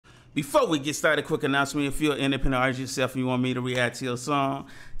Before we get started, quick announcement. If you're an independent artist yourself and you want me to react to your song,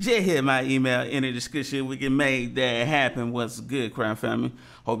 just hit my email in the description. We can make that happen. What's good, Crown Family?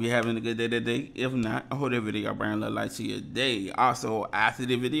 Hope you're having a good day today. If not, I hope that video bring a little light to your day. Also, after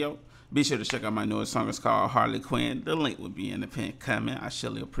the video, be sure to check out my newest song. It's called Harley Quinn. The link will be in the pinned comment. I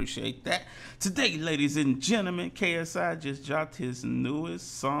surely appreciate that. Today, ladies and gentlemen, KSI just dropped his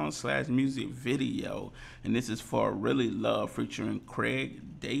newest song/music video. And this is for Really Love featuring Craig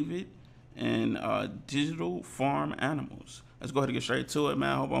David and Digital Farm Animals. Let's go ahead and get straight to it, man.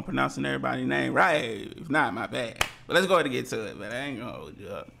 I hope I'm pronouncing everybody's name right. If not, my bad. But let's go ahead and get to it, man. I ain't gonna hold you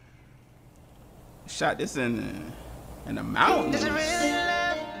up. Shot this in the mountains. Is it really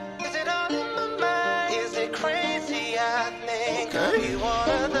love? Is it all in my mind? Is it crazy? I think of you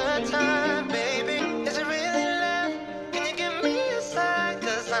all the time, baby. Is it really love? Can you give me a sign?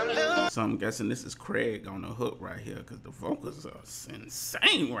 Cause I'm losing. So I'm guessing this is Craig on the hook right here, because the vocals are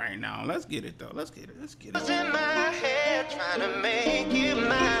insane right now. Let's get it though. Let's get it. Let's get it. In my head, trying to make you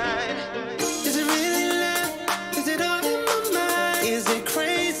mine. Is it really love? Is it all in my mind? Is it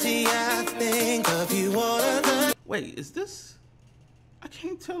crazy? I think of you all the. Wait, is this? I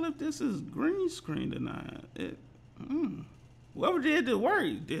can't tell if this is green screen or not. Whoever did the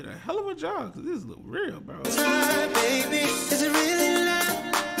work did a hell of a job, because this look real, bro. Time, baby. Is it really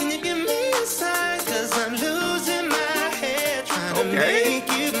love? Can you give me a sign? Cause I'm losing my head, trying to make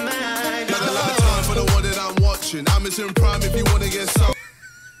you mine. Got a lot of time for the one that I'm watching. I'm in prime if you want to get some.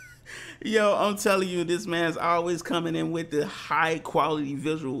 Yo, I'm telling you, this man's always coming in with the high quality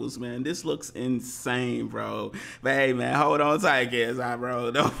visuals, man. This looks insane, bro. But hey, man, hold on tight, KSI,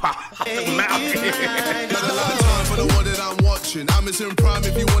 bro. Don't fall off the mountain. Got a lot of time for the one that I'm watching. I'm in prime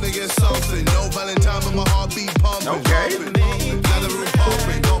if you want to get something. No Valentine, but my heartbeat pumping. Okay. Now the room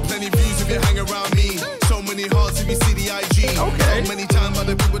pumping. Got plenty views if you hang around me. So many hearts if you see the IG. Okay. So many times by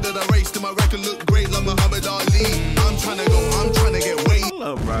the people that I raced, and my record look great like Muhammad Ali. I'm trying to get way.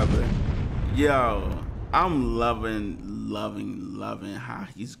 Hello, brother. Yo, I'm loving how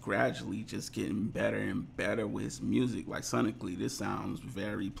he's gradually just getting better and better with his music. Like sonically, this sounds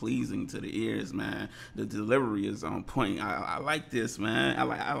very pleasing to the ears, man. The delivery is on point. I like this, man.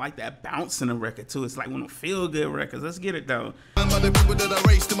 I like that bounce in the record too. It's like one of the feel good records. Let's get it though. By the people that I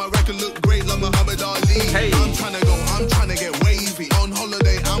raced, and my record look great like Muhammad Ali. Hey. I'm trying to get wavy. On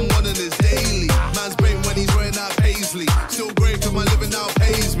holiday, I'm one of this daily. Man's great when he's wearing that paisley. Still great cause my living now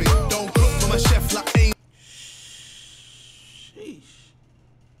pays me. Don't cook for my chef like ain't.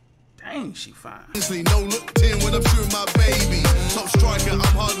 Dang, she fine. No looked in when I'm shooting my baby. Top striker, I'm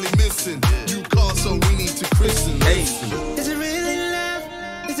hardly missing. You call, so we need to christen. Hey. Is it really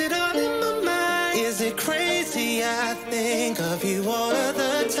love? Is it all in my mind? Is it crazy? I think of you all of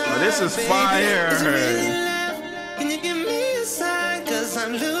the time. Oh, this is fire. Is it really love? Can you give me a sign? Cause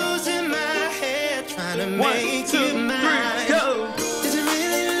I'm losing my head, trying to make you mine. Go. Is it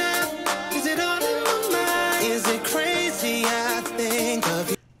really love? Is it all in my mind? Is it crazy? I think of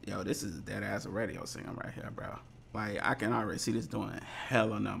you. Yo, this is a dead ass radio singer right here, bro. Like, I can already see this doing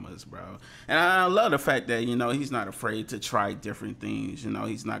hella numbers, bro. And I love the fact that, you know, he's not afraid to try different things. You know,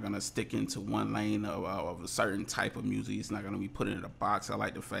 he's not going to stick into one lane of a certain type of music. He's not going to be put in a box. I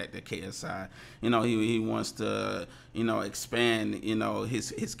like the fact that KSI, you know, he wants to, you know, expand, you know,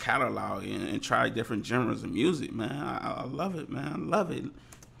 his catalog and try different genres of music, man. I love it, man. I love it.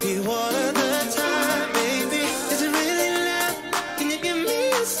 You all of the time, baby. Is it really love? Can you give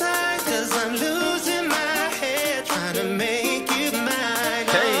me a sign? Cause I'm losing my head, trying to make you mine.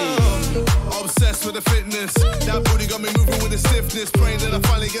 Hey. Obsessed with the fitness. That booty got me moving with the stiffness. Praying that I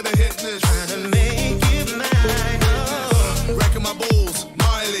finally get a hitness. Trying to make you mine. Wrecking my balls,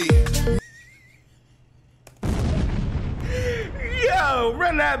 Miley. Yo,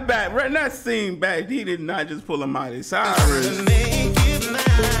 run that back. Run that scene back. He did not just pull a Miley Cyrus. Trying to make you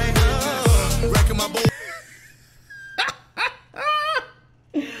mine. Wrecking my balls.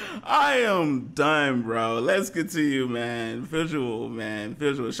 I am done, bro. Let's continue, man. Visual, man.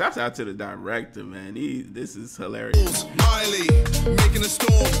 Visual. Shouts out to the director, man. This is hilarious. Miley, making a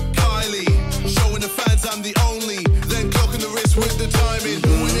storm, Kylie, showing the fans I'm the only, then clocking the wrist with the timing,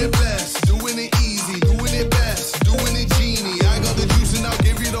 doing it best, doing it easy, doing it best, doing it genie. I got the juice and I'll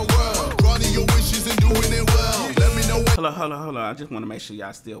give you the world, granting your wishes and doing it well. Let me know when. Hold on. I just want to make sure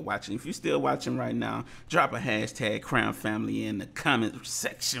y'all still watching. If you're still watching right now, drop a hashtag Crown Family in the comment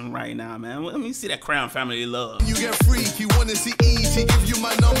section right now, man. Let me see that Crown Family love. You get freak, you want to see easy, give you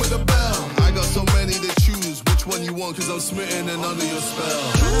my number, the bell. I got so many to choose, which one you want, cause I'm smitten and under your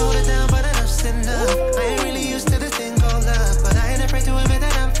spell. Trying to hold it down, but enough's enough. I ain't really used to this thing called love, but I ain't afraid to admit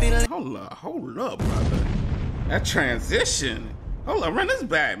that I'm feeling. Hold up, brother. That transition. Hold on, run this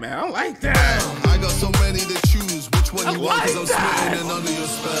back, man. I don't like that. I got so many to choose. Which one you want? Cause I'm smitten and under your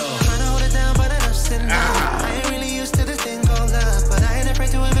spell. Trying to hold it down, but I'm sitting down. I ain't really used to this thing called love, but I ain't afraid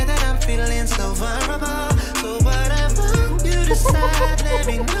to admit that I'm feeling so vulnerable. So whatever you decide, let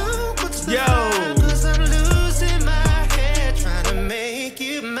me know what's the vibe, cause I'm losing my head trying to make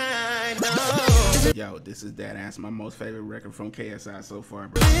you mine. Oh. Yo, this is That Ass, my most favorite record from KSI so far,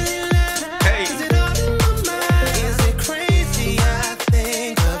 bro. Hey. Is it all in my mind? Is it crazy? I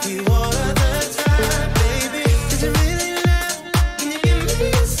think of you all of the time, baby. Is it really love? Can you give me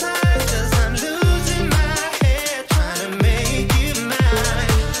a sign? Cause I'm losing my head trying to make you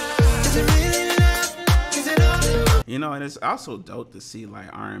mine. Is it really love? Is it all in my You know, and it's also dope to see like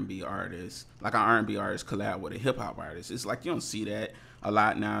R&B artists, like an R&B artist collab with a hip hop artist. It's like you don't see that a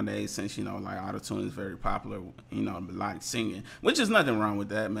lot nowadays since, you know, like autotune is very popular, you know, melodic singing, which is nothing wrong with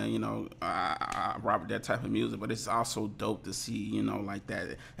that, man. You know, I rock with that type of music, but it's also dope to see, you know, like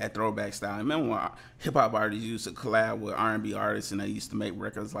that throwback style. I remember when hip hop artists used to collab with R&B artists and they used to make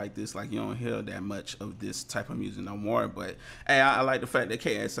records like this. Like, you don't hear that much of this type of music no more, but hey, I like the fact that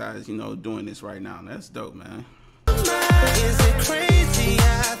KSI is, you know, doing this right now. That's dope, man. Is it crazy?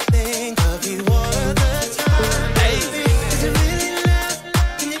 I think of you all of the time. Hey. Is it really love?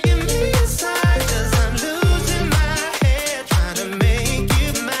 Can you give me a sign? Cause I'm losing my head trying to make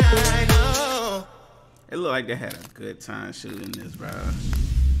you mine. Oh. It looked like they had a good time shooting this, bro.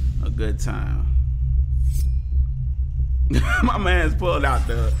 A good time. My man's pulled out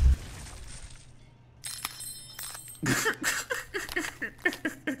the...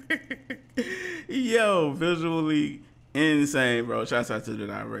 Yo, visually insane, bro. Shouts out to the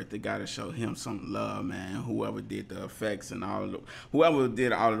director. Gotta show him some love, man. Whoever did the effects and whoever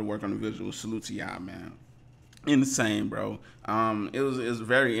did all of the work on the visual, salute to y'all, man. Insane, bro. It was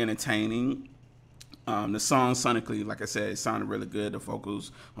very entertaining. The song sonically, like I said, it sounded really good. The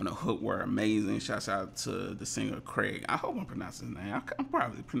vocals on the hook were amazing. Shouts out to the singer Craig. I hope I'm pronouncing his name. I'm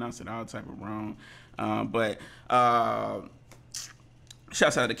probably pronouncing it all type of wrong, but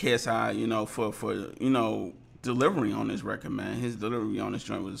shouts out to KSI, you know, for you know, delivering on this record, man. His delivery on this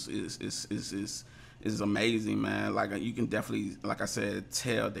joint is amazing, man. Like, you can definitely, like I said,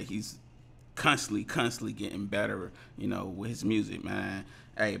 tell that he's constantly getting better, you know, with his music, man.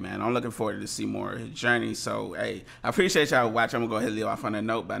 Hey, man, I'm looking forward to see more of his journey. So, hey, I appreciate y'all watching. I'm gonna go ahead and leave off on that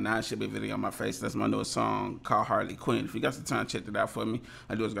note. By now, it should be a video on my face. That's my newest song called Harley Quinn. If you got some time, check it out for me.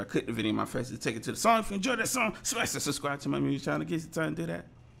 I do is gotta click the video on my face to take it to the song. If you enjoyed that song, smash the subscribe to my music channel. Get some time to do that.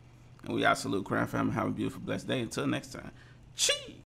 And we out. Salute, Crown Family. Have a beautiful, blessed day. Until next time. Cheese.